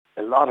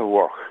a lot of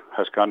work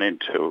has gone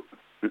into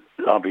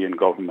lobbying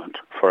government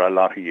for a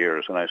lot of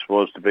years, and I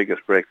suppose the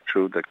biggest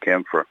breakthrough that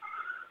came for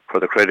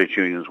the credit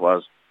unions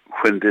was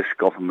when this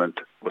government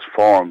was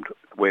formed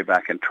way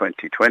back in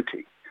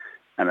 2020.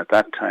 And at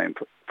that time,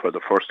 for the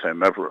first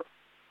time ever,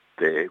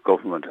 the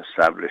government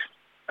established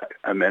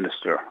a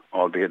minister,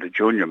 albeit a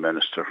junior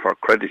minister, for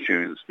credit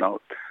unions. Now,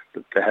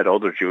 they had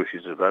other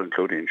duties as well,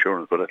 including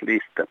insurance, but at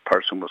least that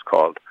person was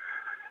called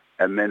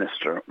a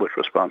minister with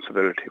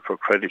responsibility for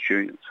credit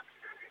unions.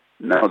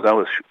 Now, that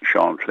was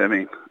Sean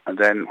Fleming. And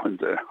then when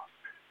the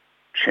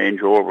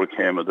changeover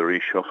came, or the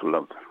reshuffle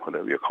of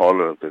whatever you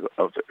call it,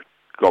 of the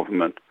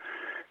government,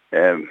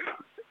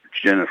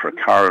 Jennifer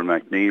Carroll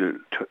McNeil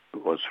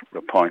was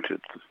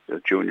appointed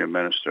the junior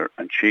minister,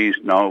 and she's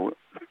now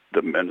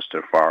the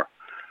minister for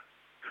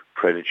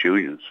credit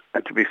unions.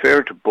 And to be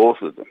fair to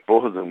both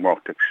of them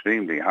worked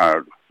extremely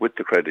hard with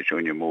the credit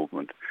union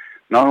movement.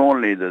 Not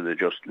only did they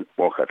just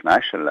work at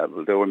national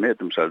level, they were made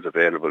themselves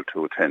available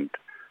to attend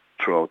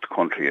throughout the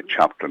country at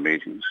chapter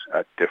meetings,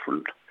 at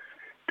different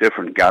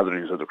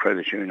gatherings of the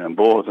credit union, and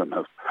both of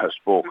them have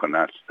spoken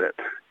at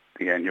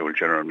the annual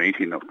general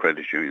meeting of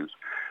credit unions.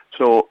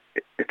 So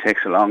it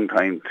takes a long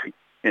time to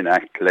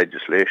enact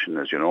legislation,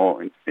 as you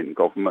know, in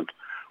government,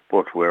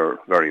 but we're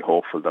very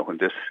hopeful that when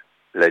this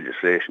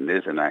legislation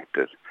is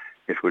enacted,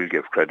 it will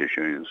give credit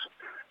unions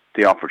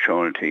the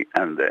opportunity,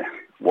 and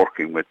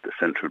working with the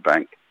central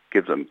bank,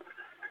 give them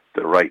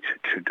the right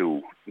to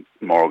do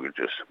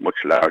mortgages, much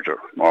larger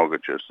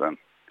mortgages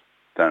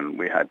than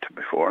we had to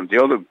before. And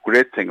the other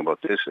great thing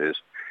about this is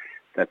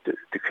that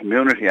the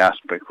community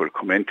aspect will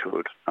come into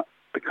it,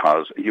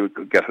 because you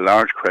could get a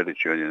large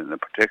credit union in a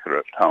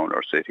particular town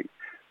or city,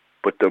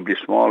 but there'll be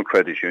small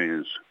credit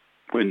unions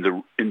in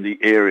the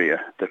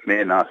area that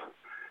may not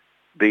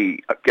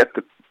get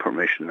the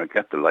permission or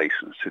get the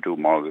license to do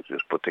mortgages,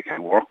 but they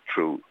can work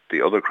through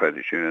the other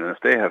credit union.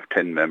 If they have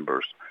 10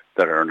 members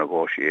that are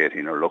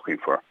negotiating or looking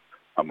for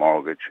a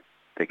mortgage,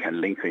 they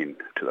can link in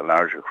to the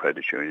larger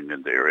credit union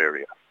in their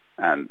area,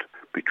 and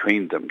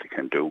between them they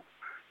can do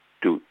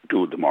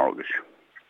the mortgage.